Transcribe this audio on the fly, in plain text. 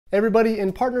Hey everybody,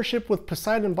 in partnership with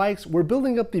Poseidon Bikes, we're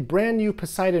building up the brand new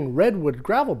Poseidon Redwood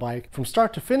gravel bike from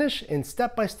start to finish in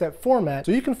step-by-step format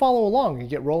so you can follow along and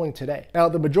get rolling today. Now,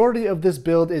 the majority of this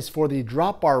build is for the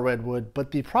drop bar Redwood,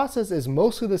 but the process is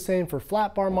mostly the same for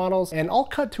flat bar models, and I'll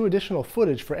cut to additional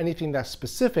footage for anything that's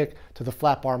specific to the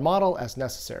flat bar model as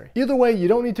necessary. Either way, you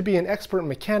don't need to be an expert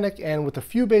mechanic, and with a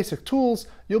few basic tools,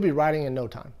 you'll be riding in no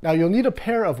time. Now, you'll need a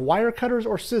pair of wire cutters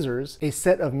or scissors, a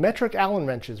set of metric Allen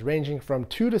wrenches ranging from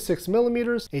 2 to 6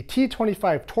 millimeters, a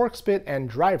T25 Torx bit and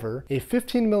driver, a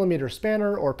 15 millimeter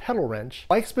spanner or pedal wrench,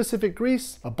 bike-specific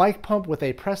grease, a bike pump with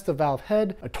a press-to-valve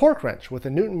head, a torque wrench with a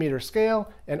Newton meter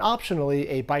scale, and optionally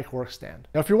a bike work stand.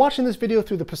 Now, if you're watching this video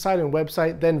through the Poseidon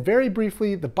website, then very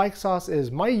briefly, the Bike Sauce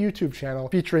is my YouTube channel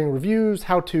featuring reviews,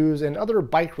 how-tos, and other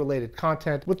bike-related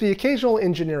content with the occasional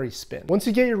engineering spin. Once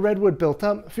you get your Redwood built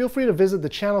up, feel free to visit the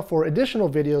channel for additional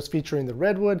videos featuring the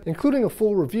Redwood, including a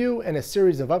full review and a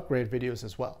series of upgrade videos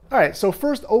as well. Alright, so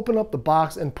first open up the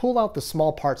box and pull out the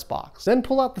small parts box. Then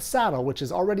pull out the saddle, which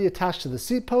is already attached to the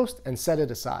seat post, and set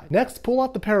it aside. Next, pull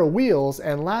out the pair of wheels,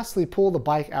 and lastly, pull the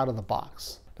bike out of the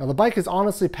box. Now, the bike is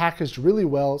honestly packaged really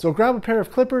well, so grab a pair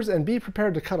of clippers and be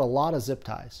prepared to cut a lot of zip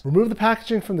ties. Remove the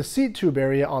packaging from the seat tube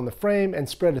area on the frame and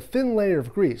spread a thin layer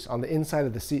of grease on the inside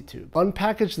of the seat tube.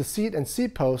 Unpackage the seat and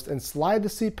seat post and slide the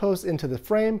seat post into the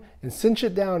frame and cinch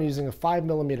it down using a 5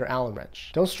 millimeter Allen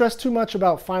wrench. Don't stress too much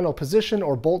about final position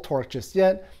or bolt torque just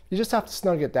yet. You just have to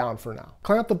snug it down for now.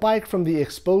 Clamp the bike from the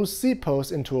exposed seat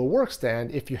post into a work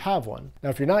stand if you have one. Now,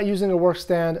 if you're not using a work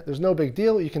stand, there's no big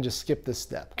deal. You can just skip this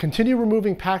step. Continue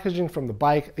removing packaging from the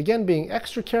bike, again being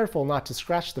extra careful not to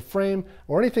scratch the frame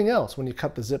or anything else when you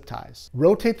cut the zip ties.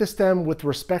 Rotate the stem with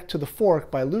respect to the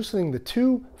fork by loosening the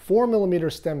two 4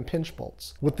 millimeter stem pinch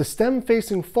bolts. With the stem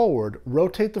facing forward,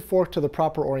 rotate the fork to the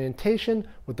proper orientation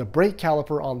with the brake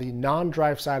caliper on the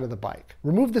non-drive side of the bike.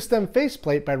 Remove the stem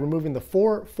faceplate by removing the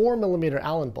 4 millimeter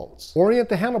Allen bolts. Orient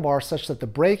the handlebar such that the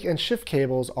brake and shift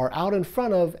cables are out in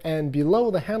front of and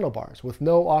below the handlebars with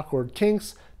no awkward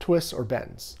kinks, twists, or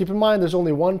bends. Keep in mind there's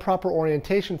only one proper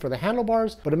orientation for the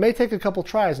handlebars, but it may take a couple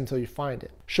tries until you find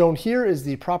it. Shown here is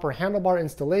the proper handlebar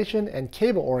installation and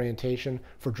cable orientation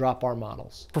for drop bar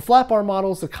models. For flat bar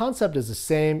models, the concept is the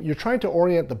same. You're trying to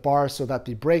orient the bars so that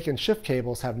the brake and shift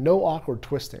cables have no awkward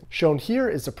twisting. Shown here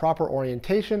is the proper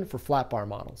orientation for flat bar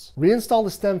models. Reinstall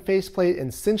the stem faceplate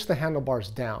and cinch the handlebars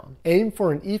down. Aim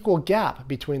for an equal gap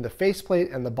between the faceplate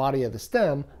and the body of the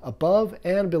stem, above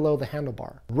and below the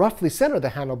handlebar. Roughly center the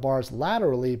handlebars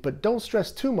laterally, but don't stress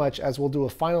too much as we'll do a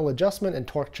final adjustment and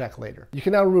torque check later. You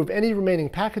can now remove any remaining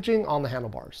packaging on the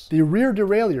handlebars. The rear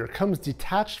derailleur comes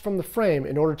detached from the frame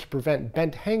in order to prevent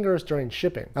bent hangers during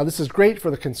shipping. Now, this is great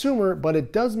for the consumer, but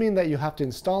it does mean that you have to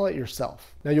install it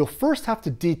yourself. Now, you'll first have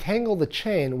to detangle the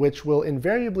chain, which will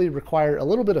invariably require a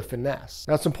little bit of finesse.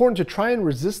 Now, it's important to try and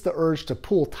resist the urge to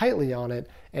pull tightly on it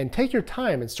and take your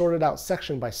time and sort it out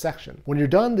section by section. When you're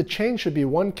done, the chain should be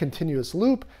one continuous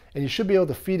loop, and you should be able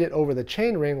to feed it over the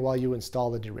chain ring while you install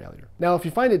the derailleur. Now, if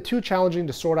you find it too challenging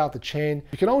to sort out the chain,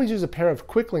 you can always use a pair of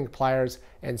quick link pliers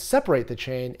and separate the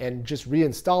chain and just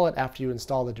reinstall it after you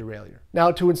install the derailleur.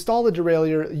 Now, to install the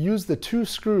derailleur, use the 2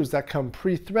 screws that come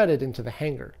pre-threaded into the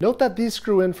hanger. Note that these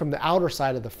screw in from the outer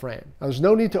side of the frame. Now, there's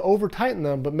no need to over-tighten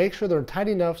them, but make sure they're tight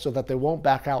enough so that they won't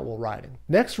back out while riding.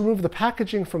 Next, remove the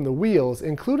packaging from the wheels,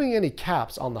 including any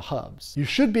caps on the hubs. You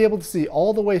should be able to see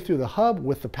all the way through the hub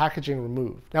with the packaging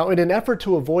removed. Now, in an effort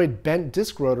to avoid bent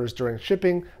disc rotors during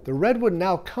shipping, the Redwood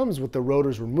now comes with the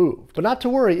rotors removed. But not to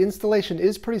worry, installation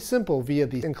is pretty simple via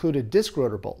the included disc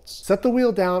rotor bolts. Set the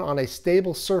wheel down on a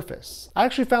stable surface. I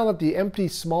actually found that the empty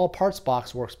small parts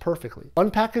box works perfectly.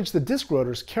 Unpackage the disc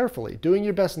rotors carefully, doing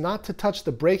your best not to touch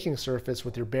the braking surface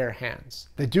with your bare hands.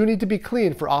 They do need to be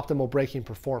clean for optimal braking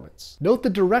performance. Note the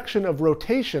direction of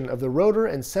rotation of the rotor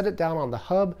and set it down on the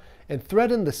hub, and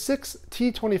thread in the 6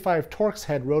 T25 Torx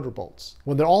head rotor bolts.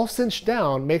 When they're all cinched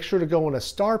down, make sure to go in a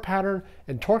star pattern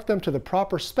and torque them to the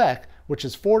proper spec, which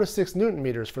is 4 to 6 Newton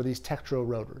meters for these Tektro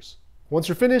rotors. Once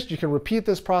you're finished, you can repeat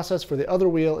this process for the other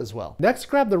wheel as well. Next,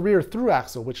 grab the rear through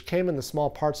axle, which came in the small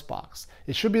parts box.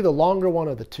 It should be the longer one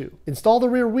of the two. Install the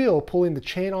rear wheel, pulling the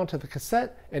chain onto the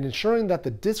cassette and ensuring that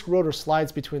the disc rotor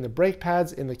slides between the brake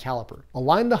pads in the caliper.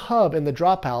 Align the hub and the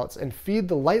drop pallets and feed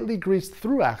the lightly greased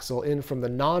through axle in from the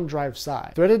non-drive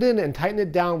side. Thread it in and tighten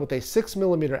it down with a 6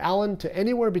 millimeter Allen to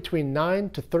anywhere between 9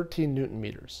 to 13 Newton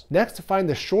meters. Next, find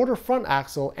the shorter front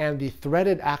axle and the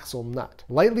threaded axle nut.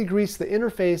 Lightly grease the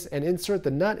interface and insert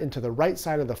the nut into the right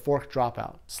side of the fork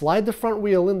dropout. Slide the front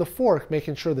wheel in the fork,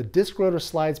 making sure the disc rotor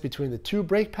slides between the two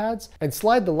brake pads, and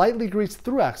slide the lightly greased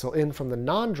through axle in from the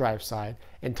non-drive side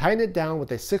and tighten it down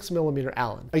with a 6mm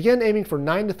Allen, again aiming for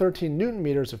 9 to 13 Newton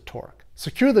meters of torque.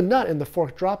 Secure the nut in the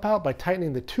fork dropout by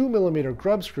tightening the 2mm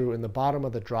grub screw in the bottom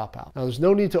of the dropout. Now there's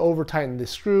no need to over tighten this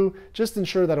screw, just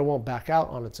ensure that it won't back out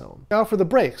on its own. Now for the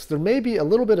brakes, there may be a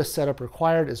little bit of setup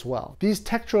required as well. These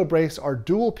Tektro brakes are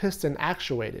dual piston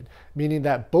actuated, meaning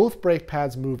that both brake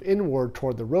pads move inward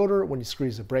toward the rotor when you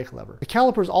squeeze the brake lever. The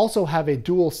calipers also have a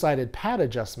dual-sided pad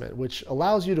adjustment, which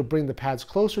allows you to bring the pads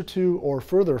closer to or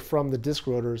further from the disc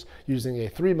rotors using a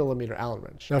 3mm Allen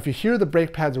wrench. Now if you hear the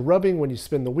brake pads rubbing when you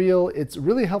spin the wheel, it's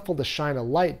really helpful to shine a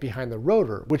light behind the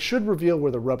rotor, which should reveal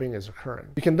where the rubbing is occurring.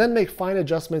 You can then make fine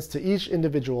adjustments to each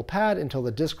individual pad until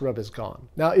the disc rub is gone.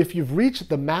 Now if you've reached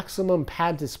the maximum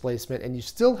pad displacement and you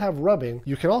still have rubbing,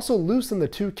 you can also loosen the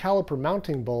 2 caliper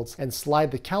mounting bolts and slide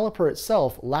the caliper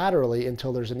itself laterally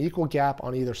until there's an equal gap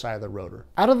on either side of the rotor.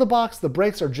 Out of the box, the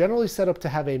brakes are generally set up to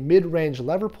have a mid-range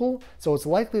lever pull, so it's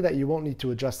likely that you won't need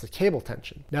to adjust the cable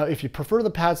tension. Now if you prefer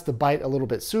the pads to bite a little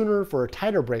bit sooner for a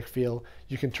tighter brake feel,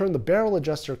 you can turn the barrel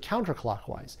adjuster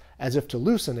counterclockwise, as if to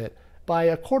loosen it, by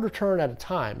a quarter turn at a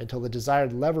time until the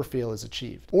desired lever feel is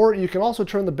achieved. Or you can also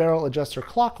turn the barrel adjuster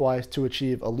clockwise to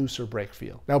achieve a looser brake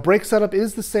feel. Now brake setup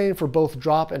is the same for both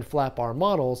drop and flat bar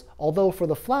models, although for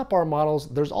the flat bar models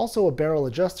there's also a barrel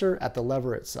adjuster at the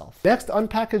lever itself. Next,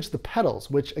 unpackage the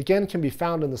pedals, which again can be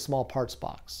found in the small parts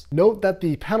box. Note that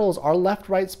the pedals are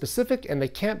left-right specific and they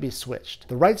can't be switched.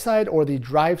 The right side or the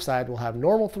drive side will have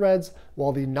normal threads,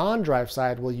 while the non-drive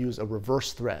side will use a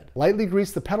reverse thread. Lightly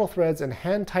grease the pedal threads and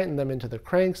hand tighten them into the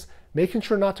cranks, making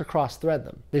sure not to cross-thread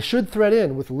them. They should thread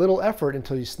in with little effort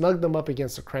until you snug them up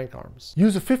against the crank arms.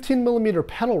 Use a 15mm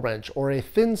pedal wrench or a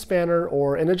thin spanner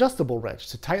or an adjustable wrench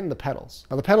to tighten the pedals.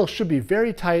 Now the pedals should be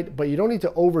very tight, but you don't need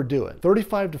to overdo it.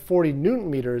 35 to 40 Newton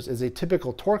meters is a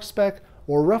typical torque spec,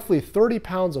 or roughly 30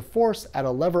 pounds of force at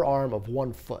a lever arm of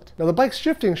 1 foot. Now the bike's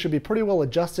shifting should be pretty well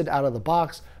adjusted out of the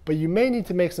box, but you may need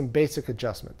to make some basic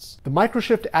adjustments. The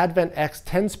Microshift Advent X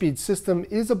 10-speed system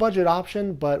is a budget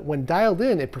option, but when dialed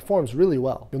in, it performs really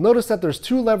well. You'll notice that there's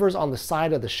 2 levers on the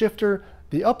side of the shifter.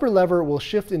 The upper lever will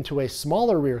shift into a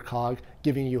smaller rear cog,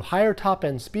 giving you higher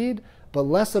top-end speed, but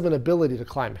less of an ability to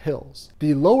climb hills.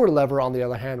 The lower lever, on the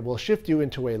other hand, will shift you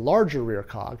into a larger rear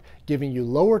cog, giving you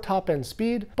lower top-end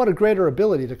speed, but a greater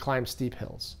ability to climb steep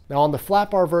hills. Now on the flat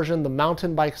bar version, the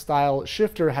mountain bike style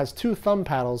shifter has 2 thumb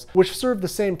paddles, which serve the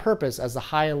same purpose as the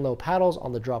high and low paddles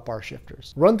on the drop bar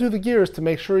shifters. Run through the gears to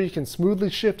make sure you can smoothly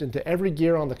shift into every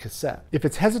gear on the cassette. If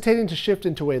it's hesitating to shift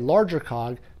into a larger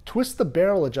cog, twist the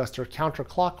barrel adjuster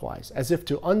counterclockwise, as if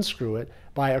to unscrew it,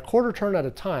 by a quarter turn at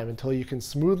a time until you can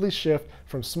smoothly shift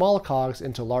from small cogs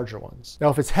into larger ones. Now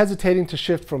if it's hesitating to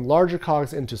shift from larger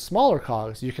cogs into smaller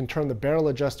cogs, you can turn the barrel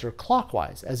adjuster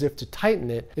clockwise, as if to tighten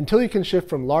it, until you can shift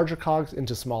from larger cogs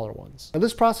into smaller ones. Now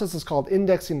this process is called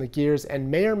indexing the gears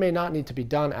and may or may not need to be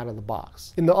done out of the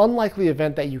box. In the unlikely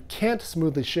event that you can't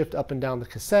smoothly shift up and down the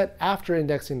cassette after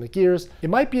indexing the gears, it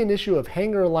might be an issue of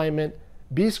hanger alignment,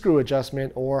 B-screw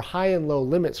adjustment, or high and low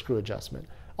limit screw adjustment,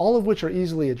 all of which are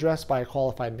easily addressed by a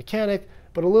qualified mechanic,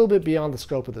 but a little bit beyond the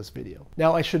scope of this video.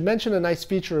 Now I should mention a nice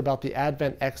feature about the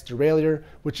Advent X derailleur,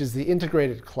 which is the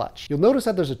integrated clutch. You'll notice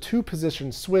that there's a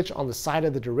 2-position switch on the side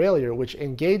of the derailleur which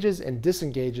engages and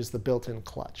disengages the built-in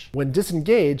clutch. When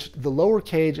disengaged, the lower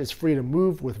cage is free to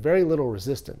move with very little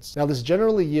resistance. Now this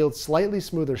generally yields slightly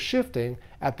smoother shifting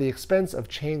at the expense of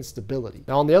chain stability.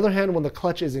 Now on the other hand, when the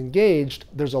clutch is engaged,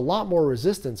 there's a lot more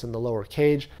resistance in the lower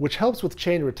cage, which helps with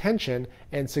chain retention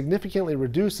and significantly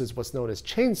reduces what's known as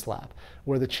chain slap,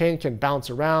 where the chain can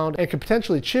bounce around and can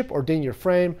potentially chip or ding your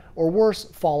frame, or worse,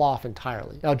 fall off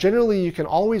entirely. Now generally you can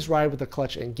always ride with the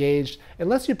clutch engaged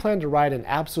unless you plan to ride in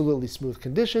absolutely smooth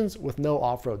conditions with no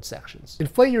off-road sections.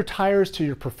 Inflate your tires to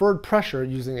your preferred pressure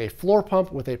using a floor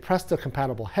pump with a Presta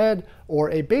compatible head, or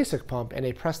a basic pump and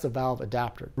a Presta valve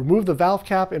adapter. Remove the valve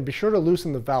cap and be sure to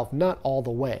loosen the valve nut all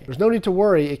the way. There's no need to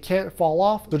worry, it can't fall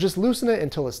off, so just loosen it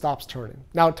until it stops turning.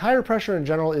 Now tire pressure in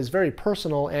general is very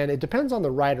personal and it depends on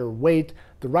the rider weight,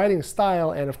 the riding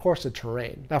style, and of course the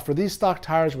terrain. Now for these stock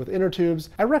tires with inner tubes,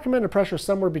 I recommend a pressure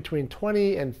somewhere between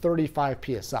 20 and 35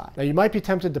 psi. Now you might be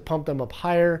tempted to pump them up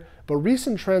higher, but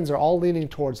recent trends are all leaning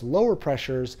towards lower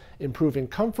pressures, improving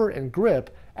comfort and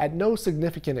grip at no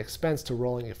significant expense to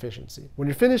rolling efficiency. When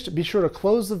you're finished, be sure to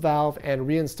close the valve and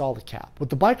reinstall the cap. With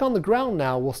the bike on the ground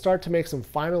now, we'll start to make some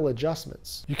final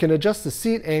adjustments. You can adjust the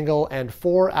seat angle and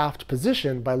fore aft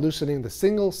position by loosening the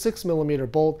single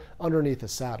 6mm bolt underneath the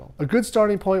saddle. A good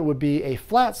starting point would be a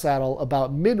flat saddle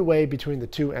about midway between the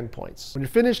 2 endpoints. When you're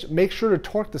finished, make sure to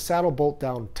torque the saddle bolt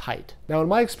down tight. Now in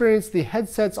my experience, the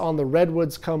headsets on the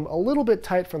Redwoods come a little bit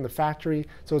tight from the factory,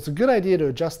 so it's a good idea to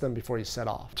adjust them before you set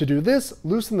off. To do this,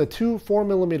 loosen loosen the two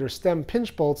 4mm stem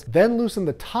pinch bolts, then loosen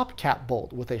the top cap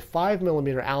bolt with a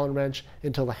 5mm Allen wrench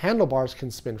until the handlebars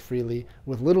can spin freely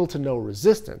with little to no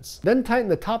resistance. Then tighten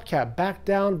the top cap back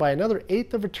down by another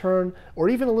 1/8 of a turn or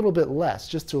even a little bit less,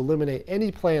 just to eliminate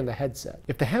any play in the headset.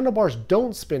 If the handlebars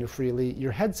don't spin freely,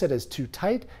 your headset is too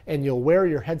tight and you'll wear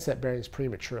your headset bearings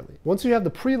prematurely. Once you have the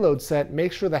preload set,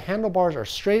 make sure the handlebars are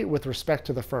straight with respect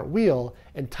to the front wheel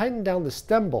and tighten down the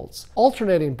stem bolts,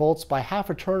 alternating bolts by half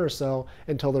a turn or so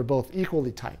until they're both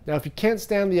equally tight. Now, if you can't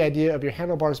stand the idea of your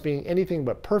handlebars being anything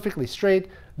but perfectly straight,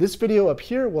 this video up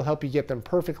here will help you get them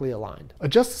perfectly aligned.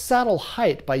 Adjust the saddle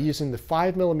height by using the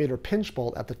 5mm pinch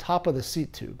bolt at the top of the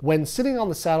seat tube. When sitting on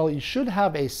the saddle, you should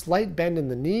have a slight bend in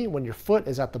the knee when your foot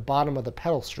is at the bottom of the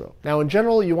pedal stroke. Now, in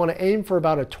general, you want to aim for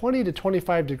about a 20 to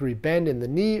 25 degree bend in the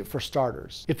knee for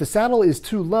starters. If the saddle is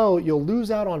too low, you'll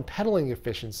lose out on pedaling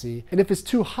efficiency, and if it's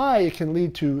too high, it can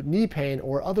lead to knee pain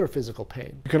or other physical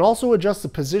pain. You can also adjust the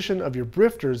position of your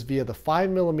drifters via the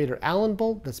 5mm Allen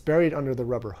bolt that's buried under the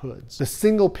rubber hoods. The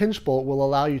single pinch bolt will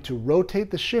allow you to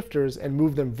rotate the shifters and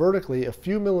move them vertically a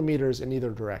few millimeters in either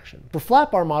direction. For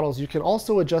flat bar models, you can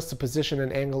also adjust the position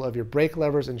and angle of your brake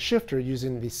levers and shifter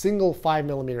using the single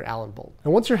 5mm Allen bolt.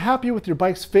 And once you're happy with your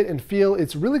bike's fit and feel,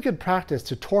 it's really good practice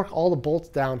to torque all the bolts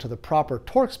down to the proper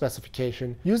torque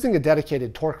specification using a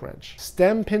dedicated torque wrench.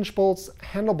 Stem pinch bolts,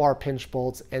 handlebar pinch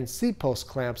bolts, and seat post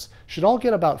clamps should all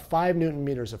get about 5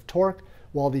 Nm of torque,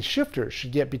 while the shifters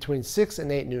should get between 6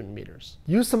 and 8 Nm.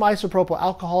 Use some isopropyl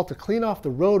alcohol to clean off the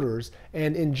rotors,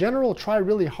 and in general, try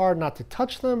really hard not to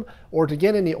touch them or to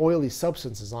get any oily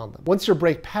substances on them. Once your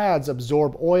brake pads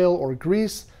absorb oil or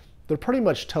grease, they're pretty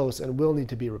much toast and will need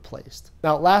to be replaced.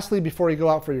 Now, lastly, before you go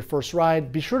out for your first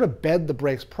ride, be sure to bed the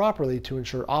brakes properly to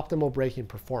ensure optimal braking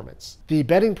performance. The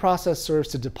bedding process serves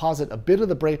to deposit a bit of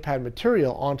the brake pad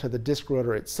material onto the disc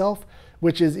rotor itself,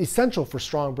 which is essential for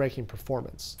strong braking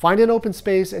performance. Find an open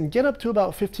space and get up to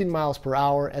about 15 miles per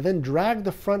hour, and then drag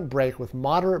the front brake with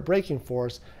moderate braking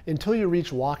force until you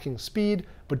reach walking speed,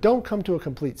 but don't come to a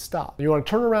complete stop. You want to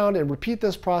turn around and repeat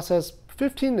this process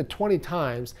 15 to 20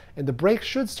 times, and the brake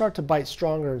should start to bite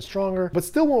stronger and stronger, but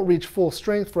still won't reach full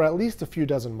strength for at least a few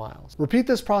dozen miles. Repeat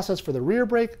this process for the rear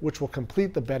brake, which will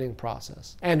complete the bedding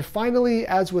process. And finally,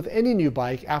 as with any new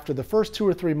bike, after the first 2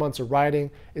 or 3 months of riding,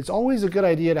 it's always a good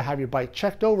idea to have your bike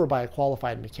checked over by a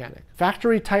qualified mechanic.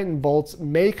 Factory tightened bolts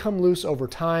may come loose over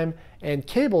time, and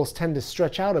cables tend to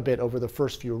stretch out a bit over the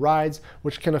first few rides,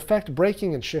 which can affect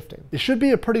braking and shifting. It should be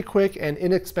a pretty quick and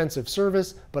inexpensive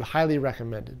service, but highly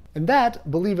recommended. And that,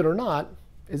 believe it or not,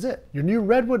 is it. Your new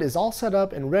Redwood is all set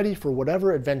up and ready for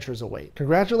whatever adventures await.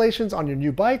 Congratulations on your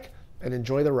new bike, and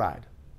enjoy the ride.